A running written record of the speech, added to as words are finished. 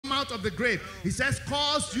out of the grave. He says,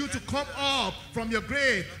 cause you to come up from your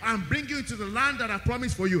grave and bring you into the land that I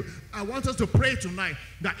promised for you. I want us to pray tonight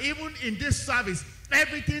that even in this service,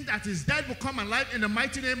 everything that is dead will come alive in the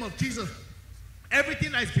mighty name of Jesus.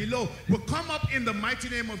 Everything that is below will come up in the mighty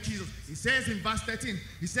name of Jesus. He says in verse 13,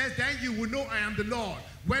 he says, then you will know I am the Lord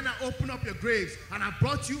when I open up your graves and I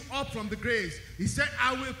brought you up from the graves. He said,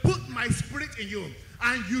 I will put my spirit in you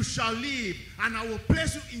and you shall live, and I will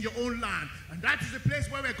place you in your own land. And that is the place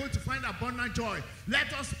where we're going to find abundant joy.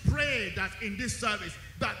 Let us pray that in this service,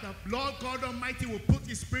 that the Lord God Almighty will put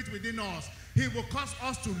his spirit within us. He will cause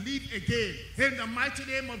us to live again in the mighty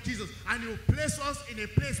name of Jesus. And he will place us in a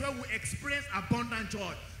place where we experience abundant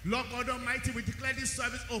joy. Lord God Almighty, we declare this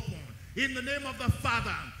service open. In the name of the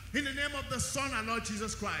Father, in the name of the Son, our Lord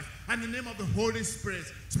Jesus Christ, and in the name of the Holy Spirit.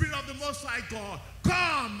 Spirit of the Most High God,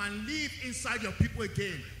 come and live inside your people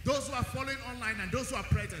again. Those who are following online and those who are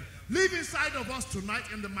present, live inside of us tonight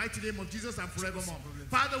in the mighty name of Jesus and forevermore.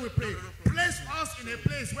 Father, we pray, place us in a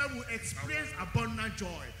place where we experience abundant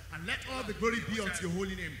joy, and let all the glory be unto your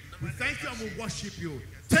holy name. We thank you and we worship you.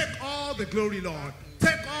 Take all the glory, Lord.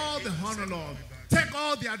 Take all the honor, Lord. Take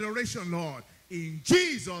all the adoration, Lord. In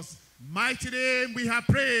Jesus' mighty name we have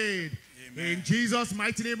prayed. Amen. In Jesus'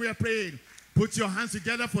 mighty name we have prayed. Put your hands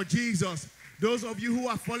together for Jesus. Those of you who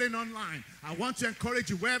are following online, I want to encourage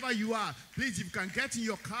you wherever you are. Please, if you can get in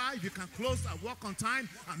your car, if you can close and walk on time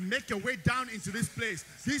and make your way down into this place.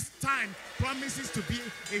 This time promises to be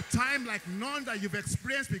a time like none that you've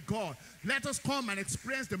experienced with God. Let us come and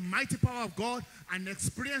experience the mighty power of God and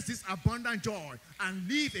experience this abundant joy and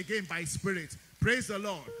live again by His Spirit. Praise the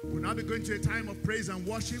Lord. We'll now be going to a time of praise and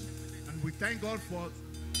worship. And we thank God for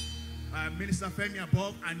Minister Femi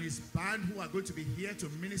above and his band who are going to be here to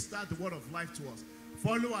minister the word of life to us.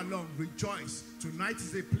 Follow along, rejoice. Tonight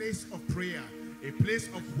is a place of prayer, a place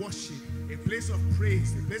of worship, a place of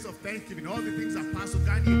praise, a place of thanksgiving. All the things that Pastor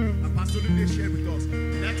Gandhi and Pastor Lule shared with us.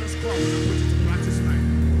 Let us come and put it to practice tonight.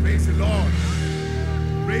 Praise the Lord.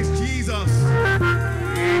 Praise Jesus.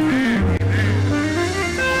 Amen.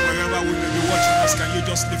 Wherever we may be watching us, can you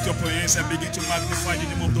just lift up your hands and begin to magnify the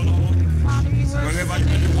name of the Lord? Wherever you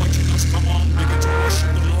may be watching us, come on, begin to worship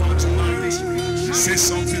the Lord tonight. Say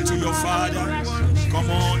something to your Father. Come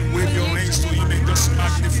on, wave your hands to Him and just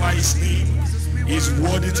magnify His name. He's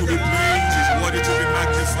worthy to be praised. He's worthy to be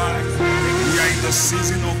magnified. We are in the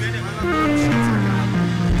season of...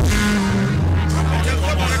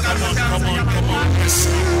 Come on. Bless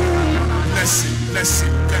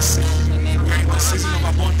Him. We are in the season of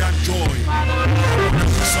abundant joy.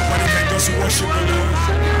 Somebody can just worship the Lord.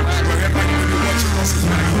 Wherever you may be watching us, if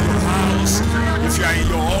you are in your house, if you are in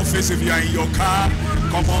your office, if you are in your car,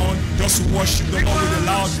 come on, just worship the Lord with a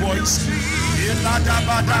loud voice.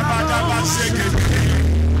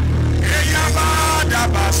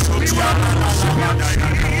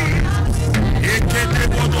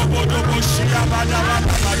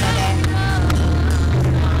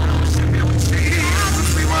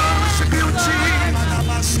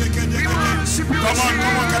 Come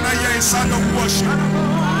on, can I hear a sound of worship?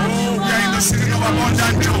 Oh, we are in the season of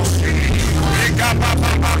abundant joy.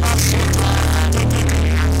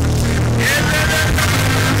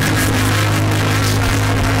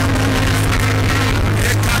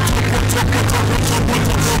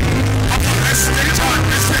 Let's take time.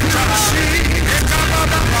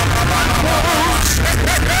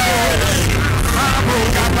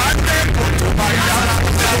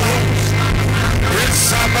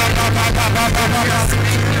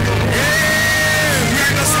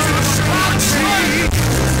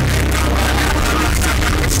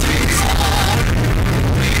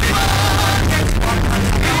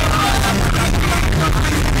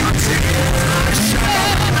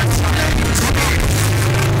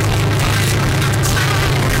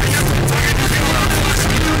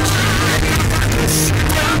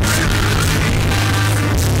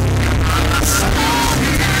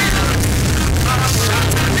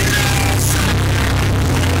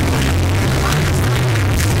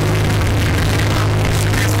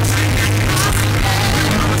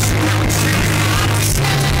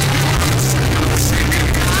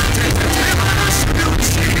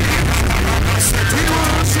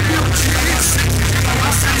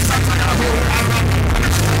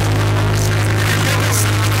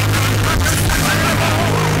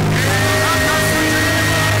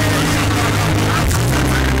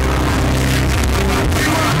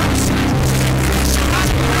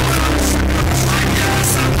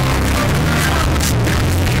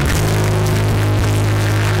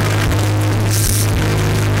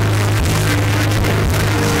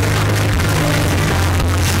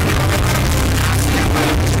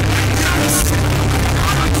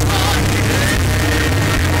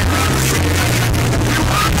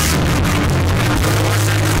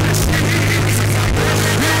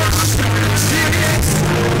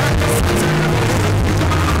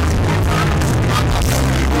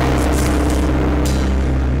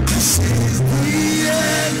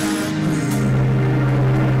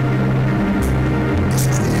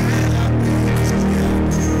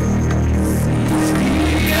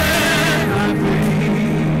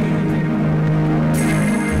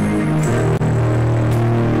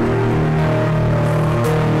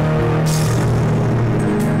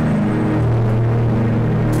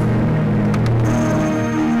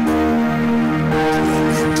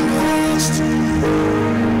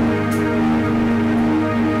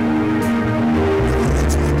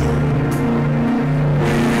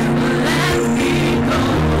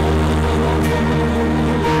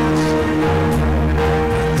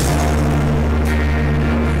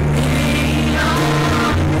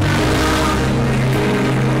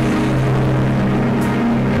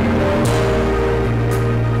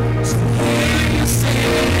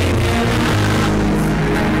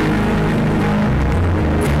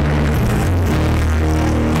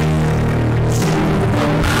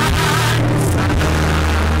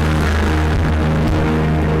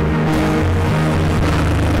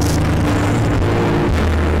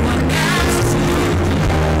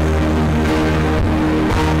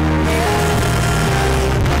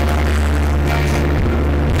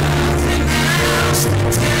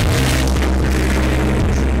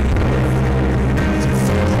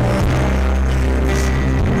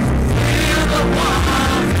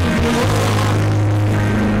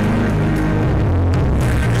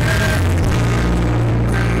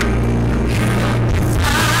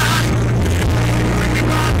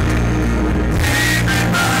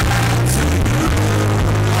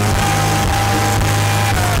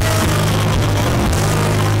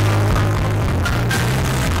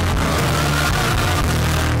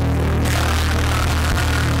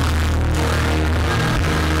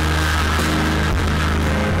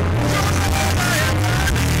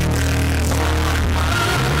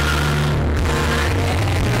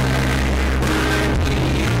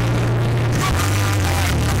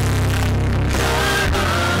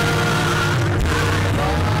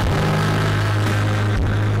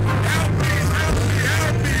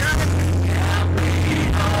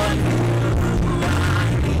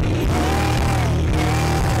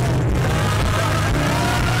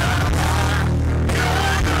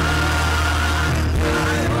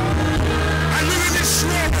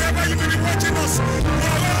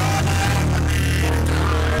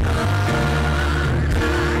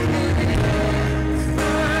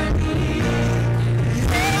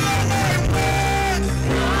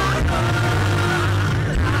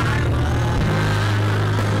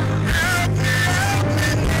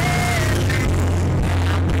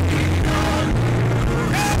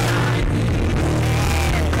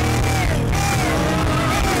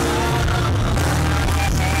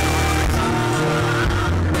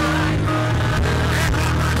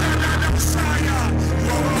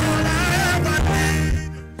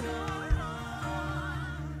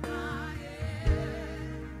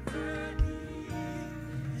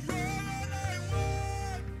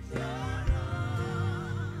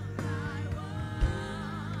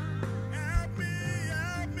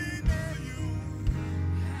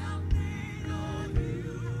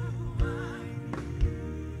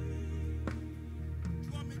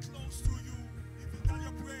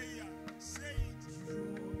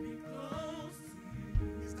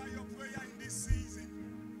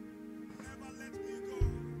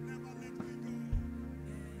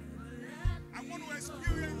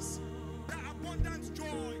 abundant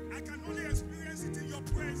joy. I can only experience it in your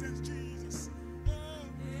presence, Jesus.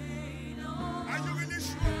 Oh, are you really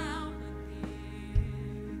sure?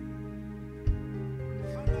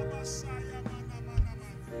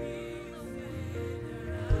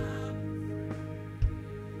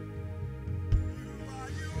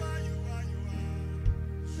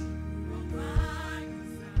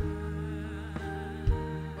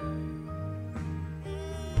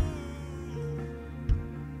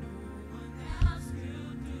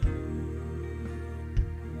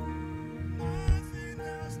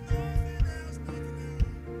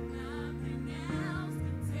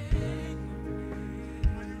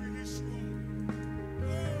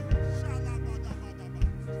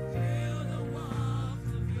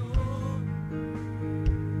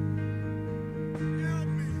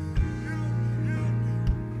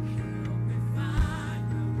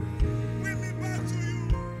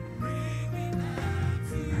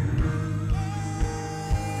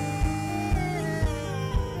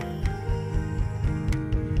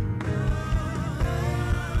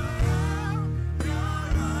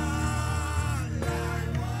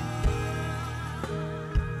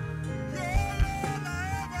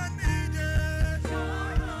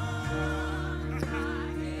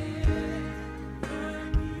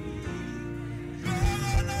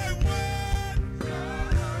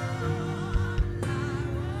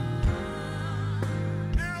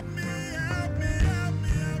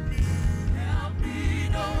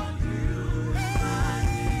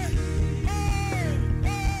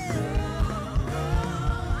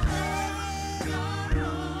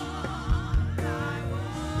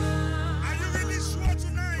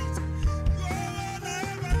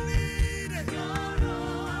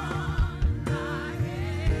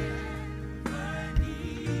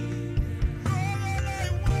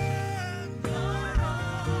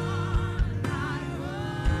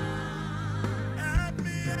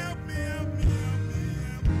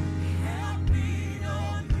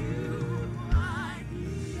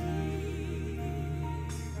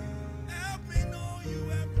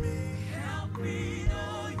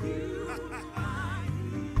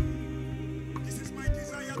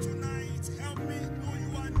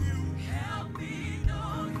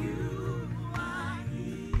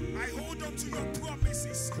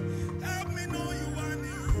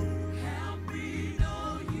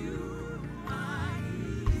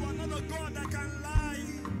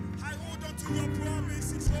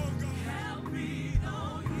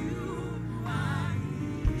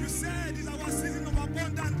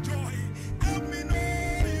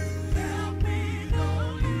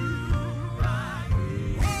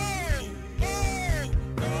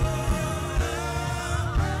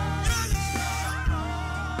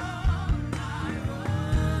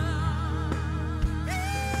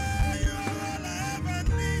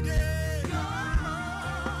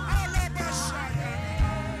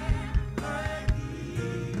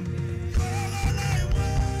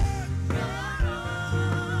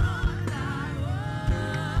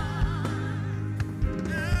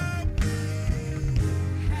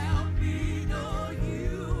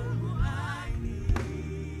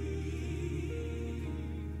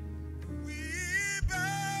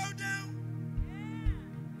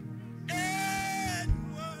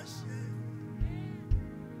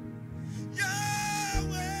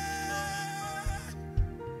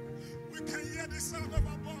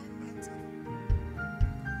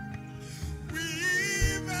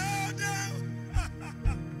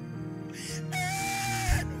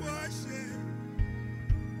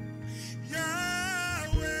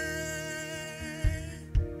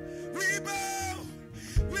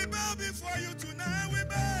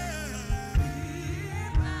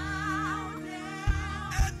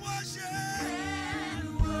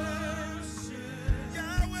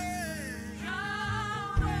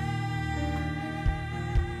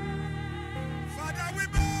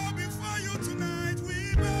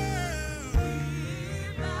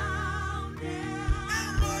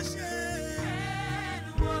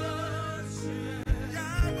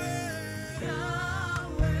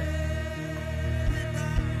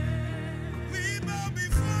 We bow.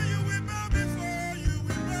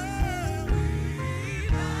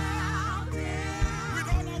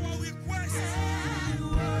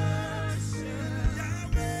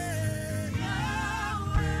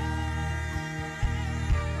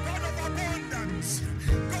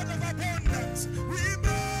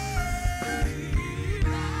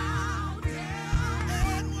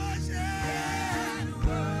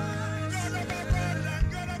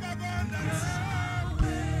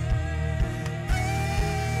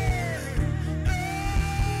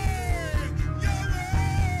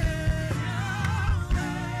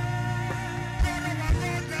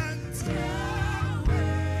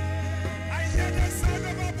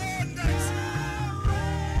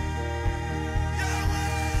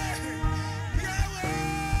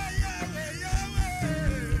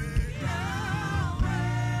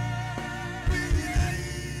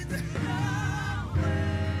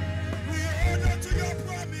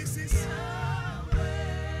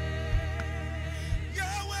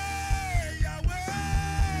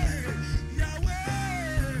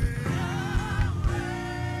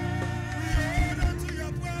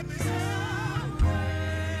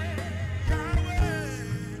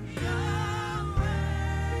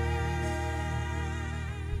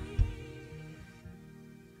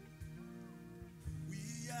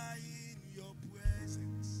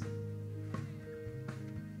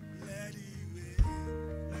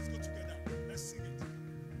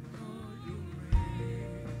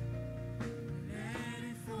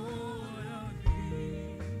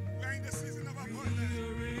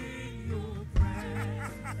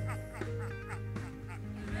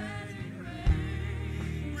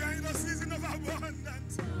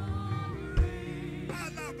 abundant.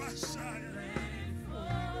 Alabashaya.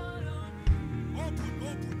 Open,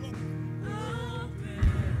 open, open.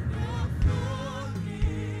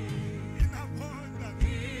 In abundance.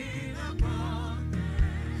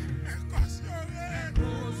 And cause your rain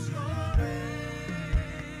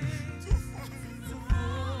to fall.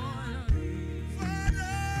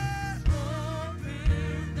 Father,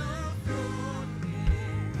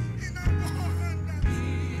 in abundance.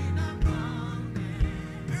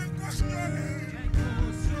 And cause your rain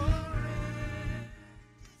to fall.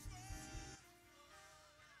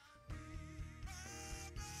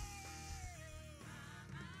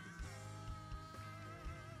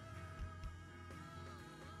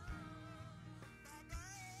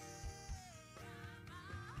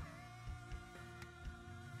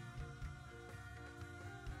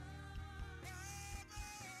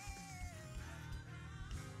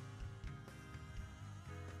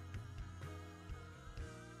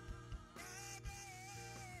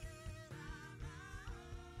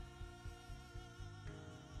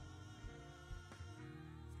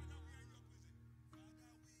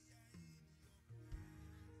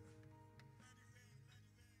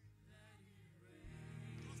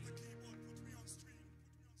 Just the keyboard, put me on stream.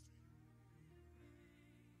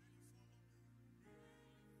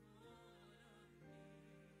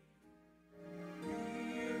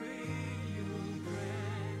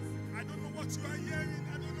 I don't know what you are hearing.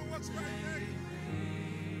 I don't know what you are hearing.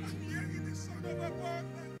 I'm hearing the sound of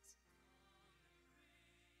abundance.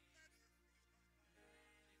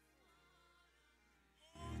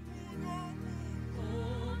 Open, open.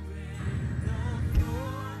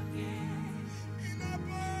 In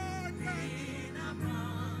abundance.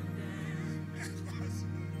 And cause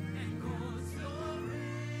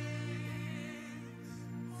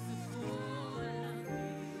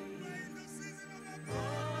we're in the season of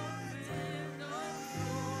abundance.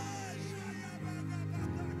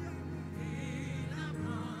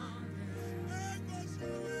 And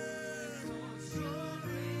cause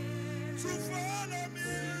to follow me.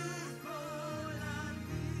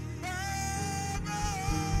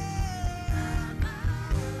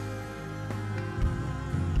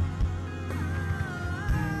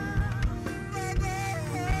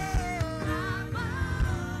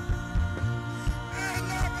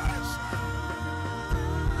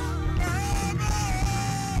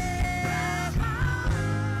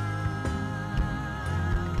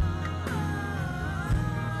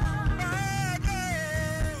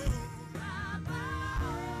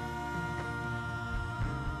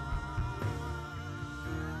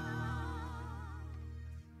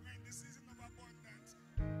 We're in the season of abundance.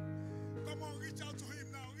 Come on, reach out to him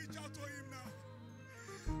now. Reach out to him now.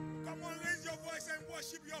 Come on, raise your voice and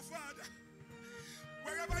worship your Father.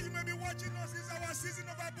 Wherever you may be watching us, this is our season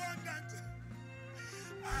of abundance.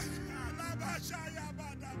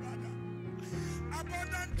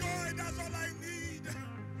 Abundant joy, that's all I need.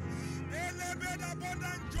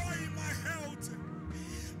 Abundant joy in my health.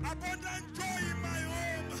 Abundant joy in my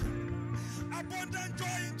home. Abundant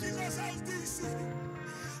joy in Jesus' house DC.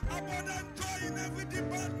 Abundant joy in every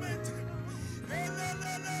department.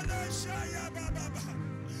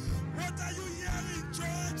 What are you hearing,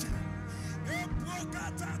 church?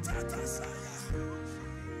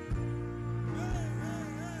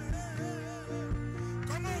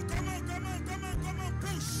 Come on, come on, come on, come on, come on,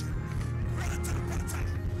 push. Rata pata.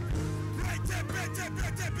 Brete, brete,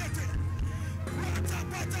 brete, brete. Rata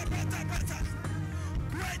pata, pata, pata.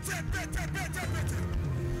 Brete, brete, brete, brete.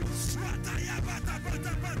 Swata ya bata,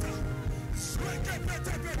 bata, bata. Sweke,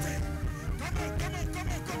 brete, brete. Come on, come on, come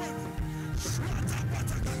on, come on. Swata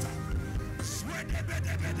pata, pata. Swede,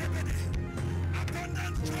 bede, bede, bede.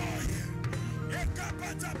 Abundant joy. Eka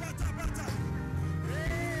pata, pata, pata.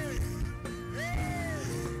 Hey, hey,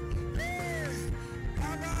 hey.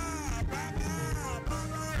 Baba, baba, baba.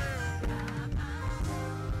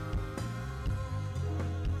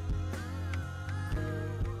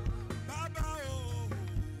 Baba, oh.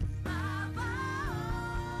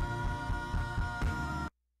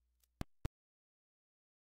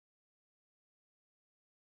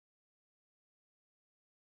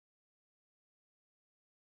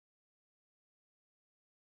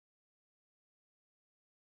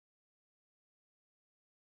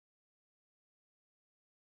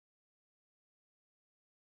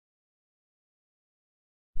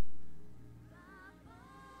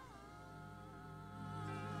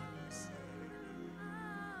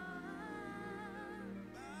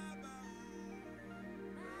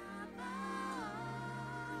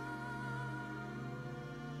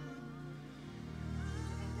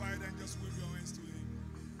 Just wave your hands to him.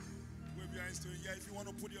 Wave your hands to him. Yeah, if you want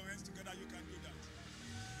to put your hands together, you can do that.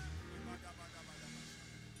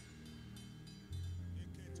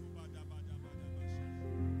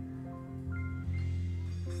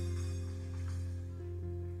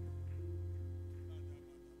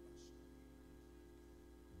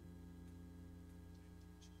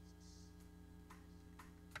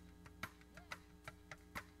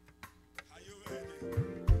 Are you ready?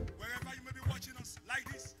 Wherever you may be watching us, like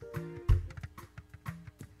this.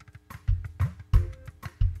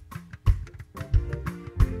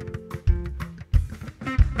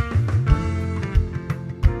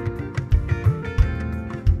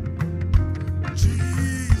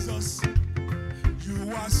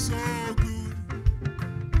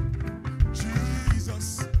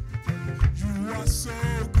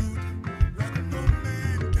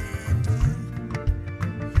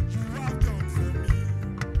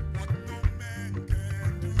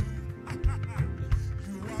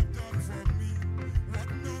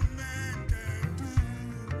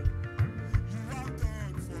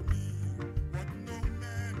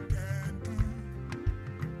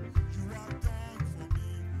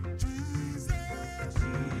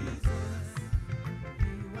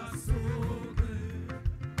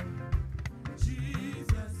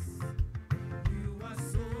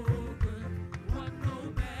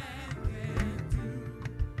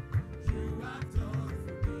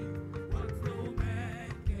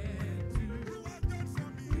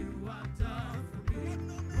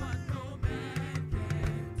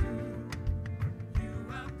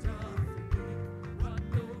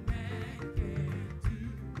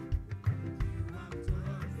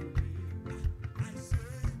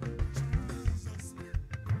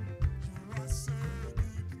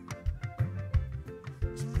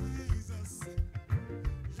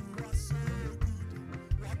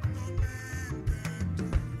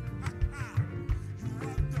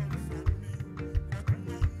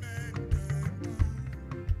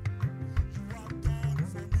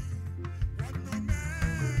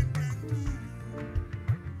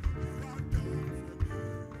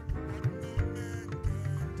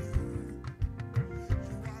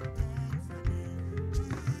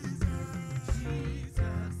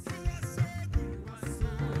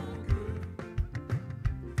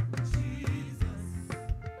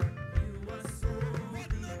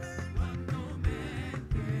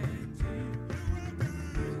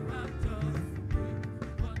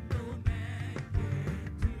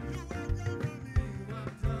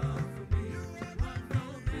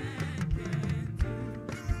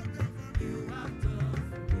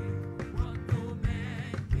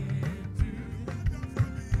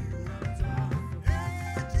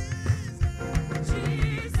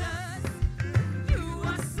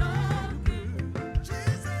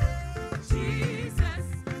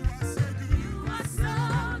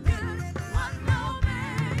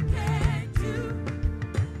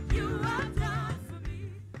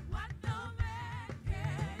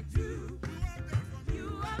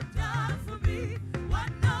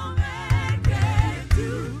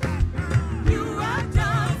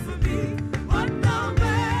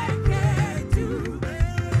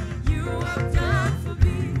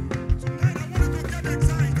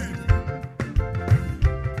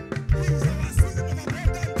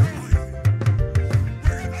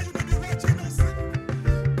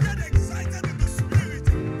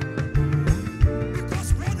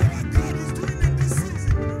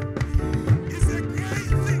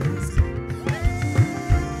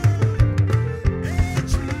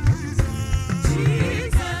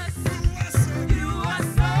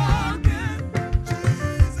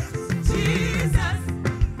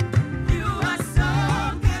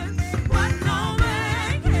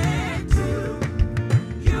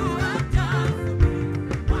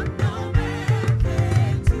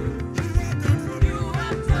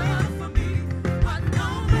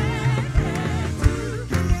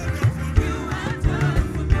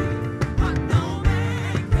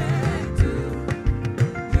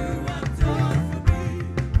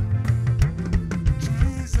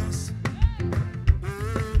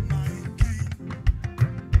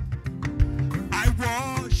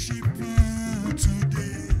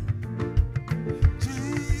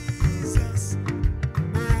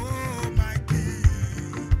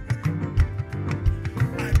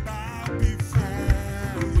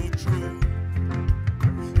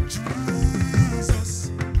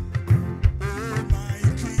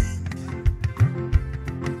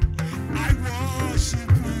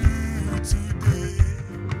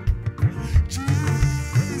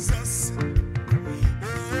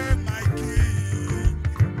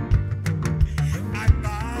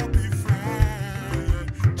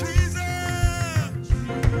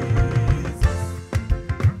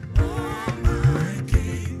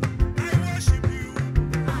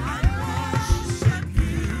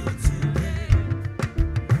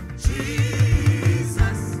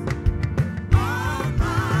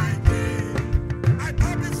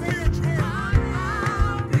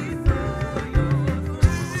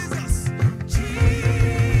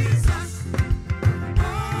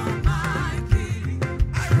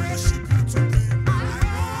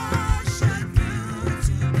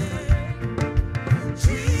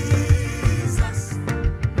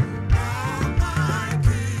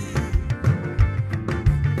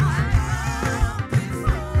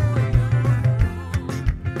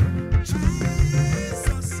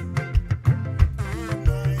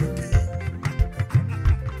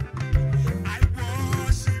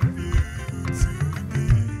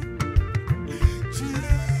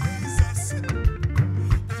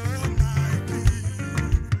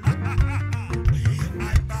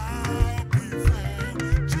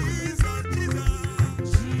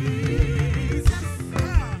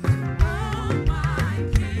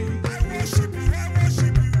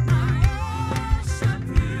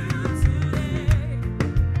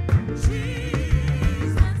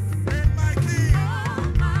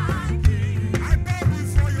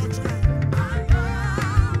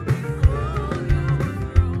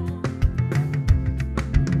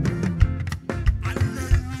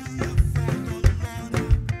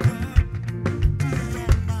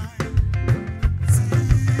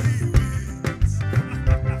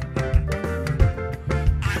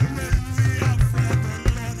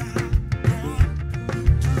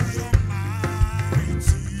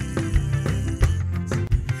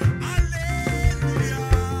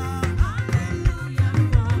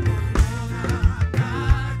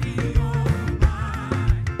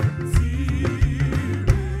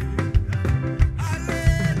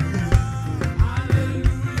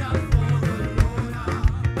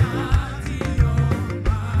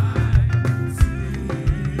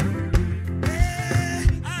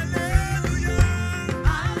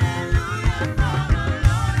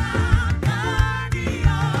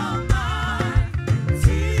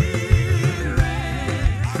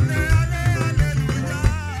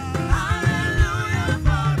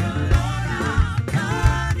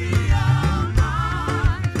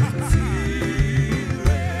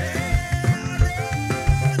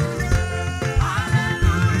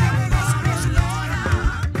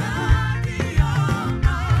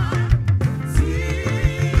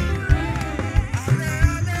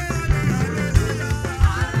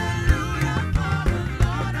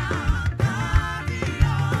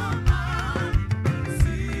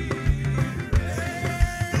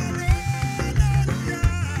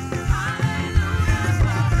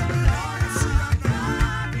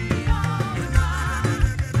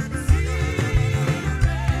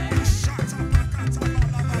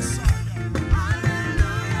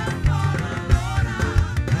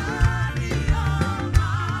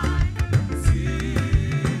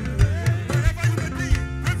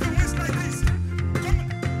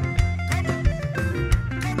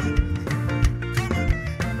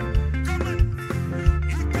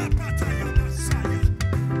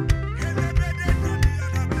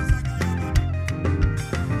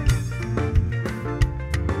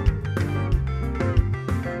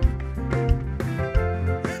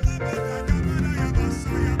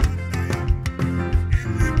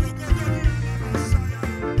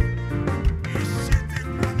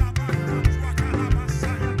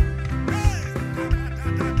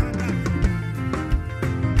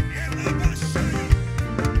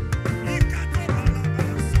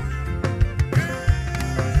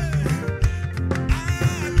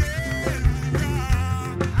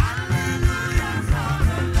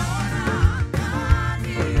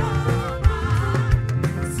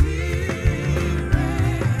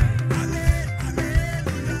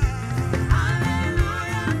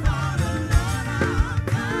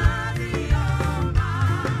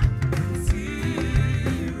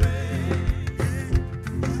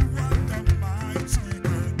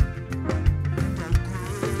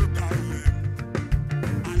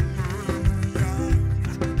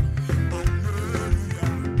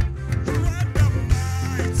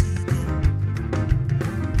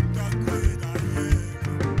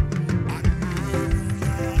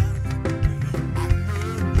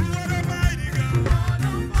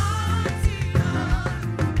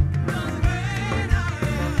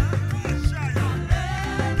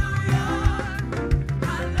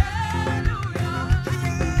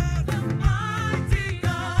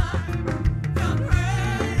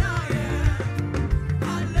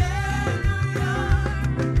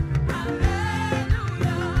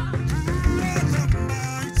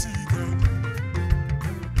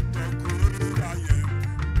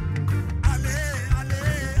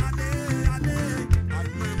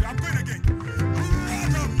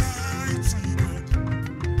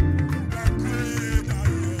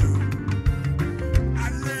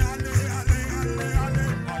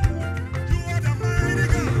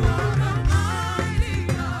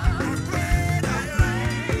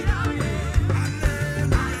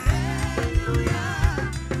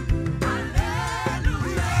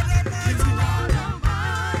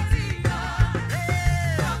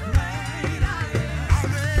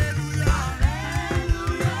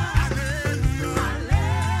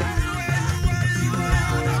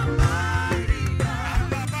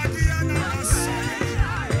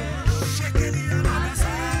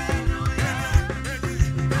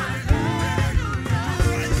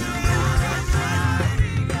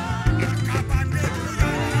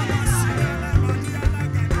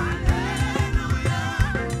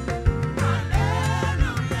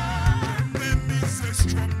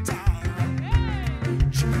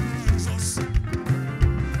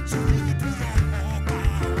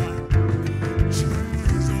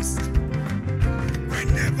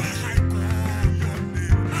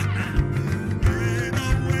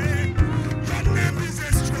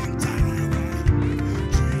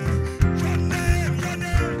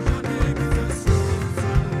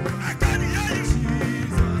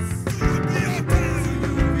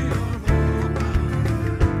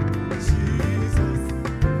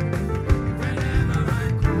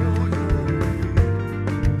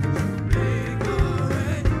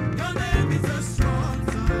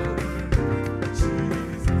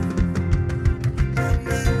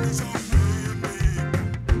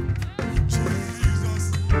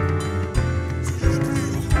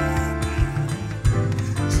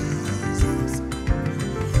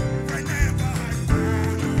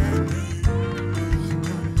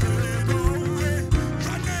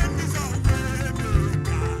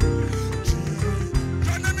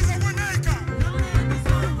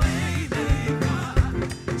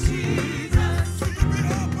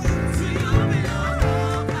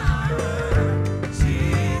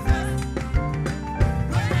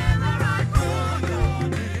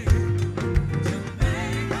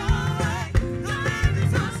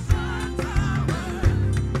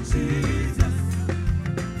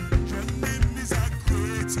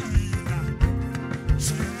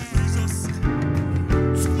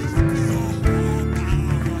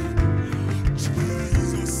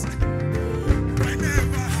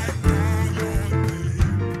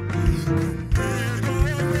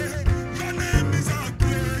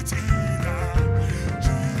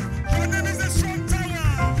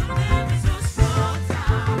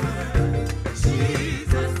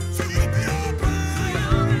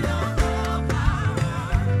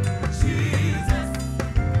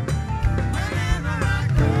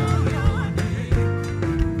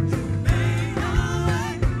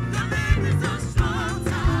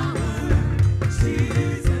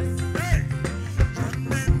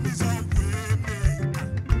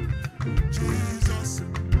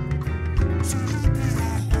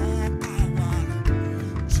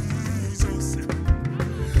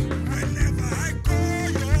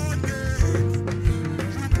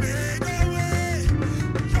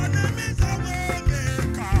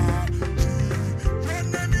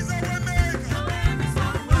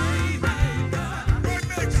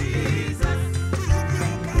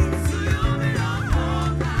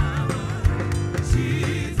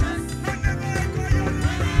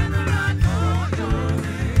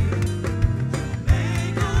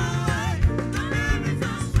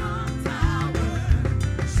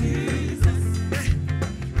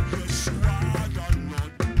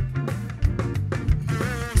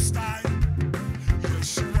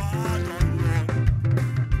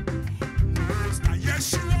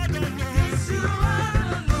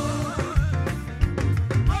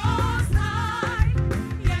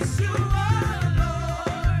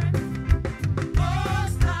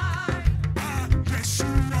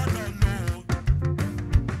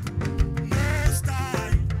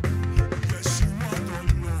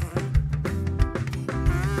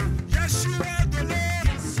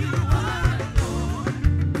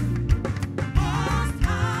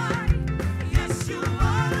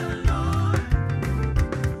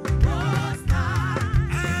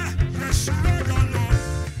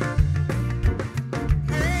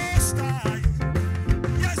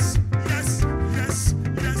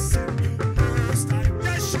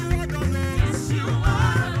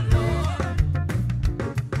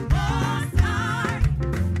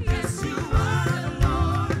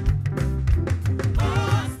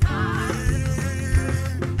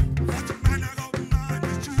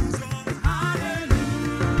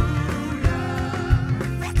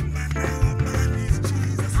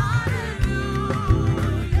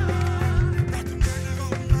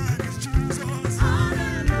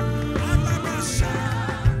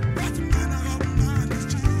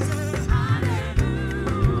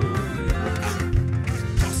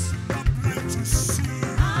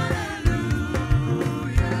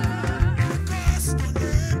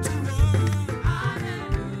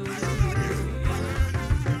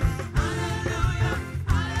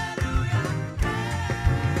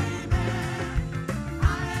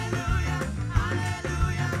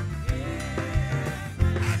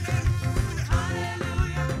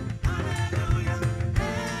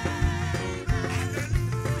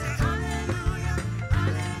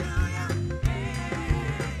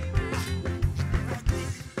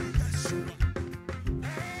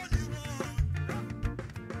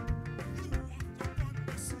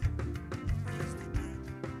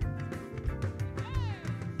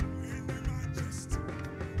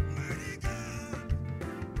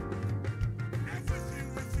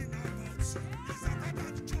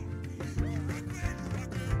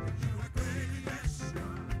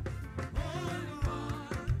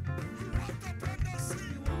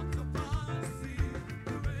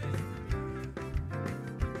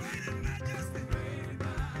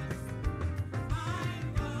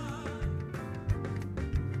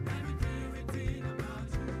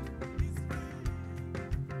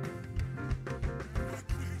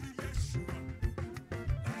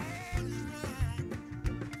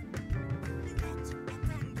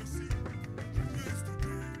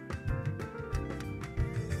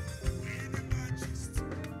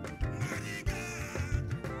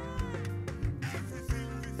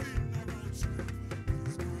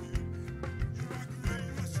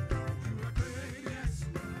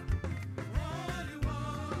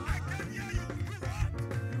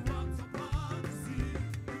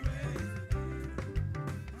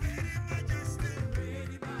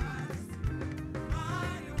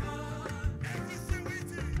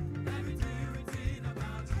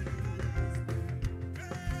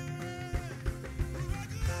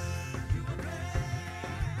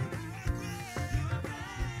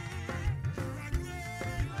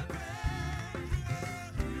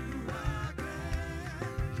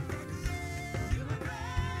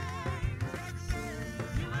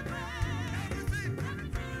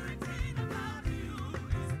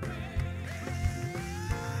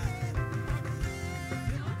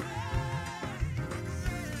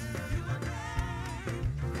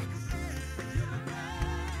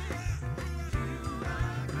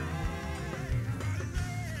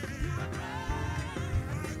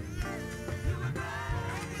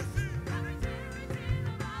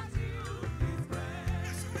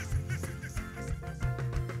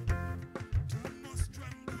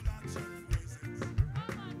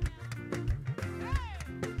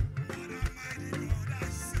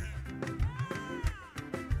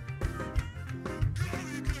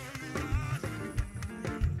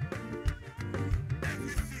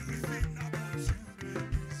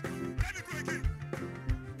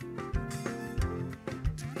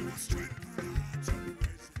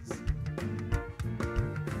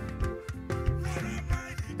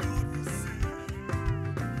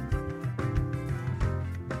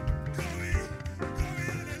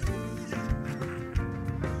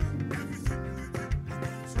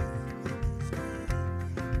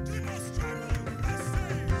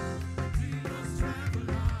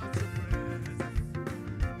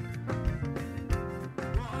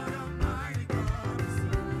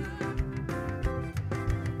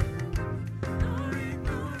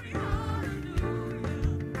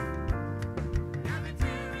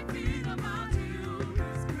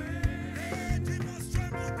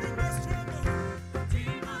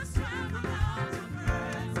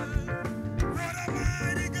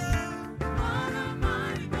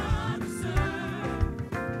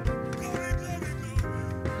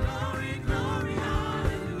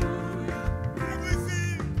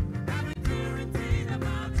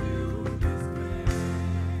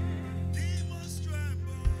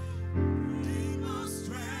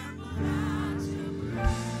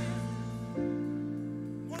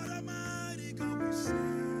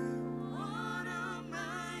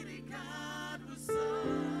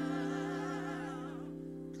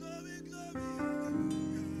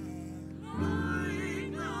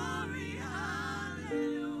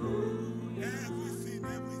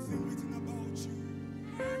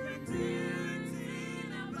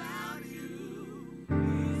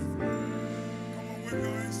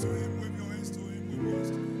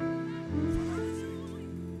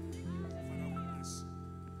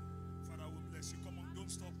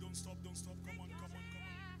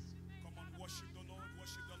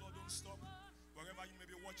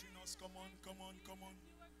 watching us, come on, come on, come on.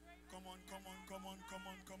 Come on, come on, come on, come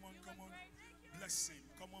on, come on, come on. Bless him.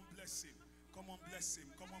 Come on, bless him. Come on, bless him.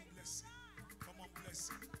 Come on, bless him.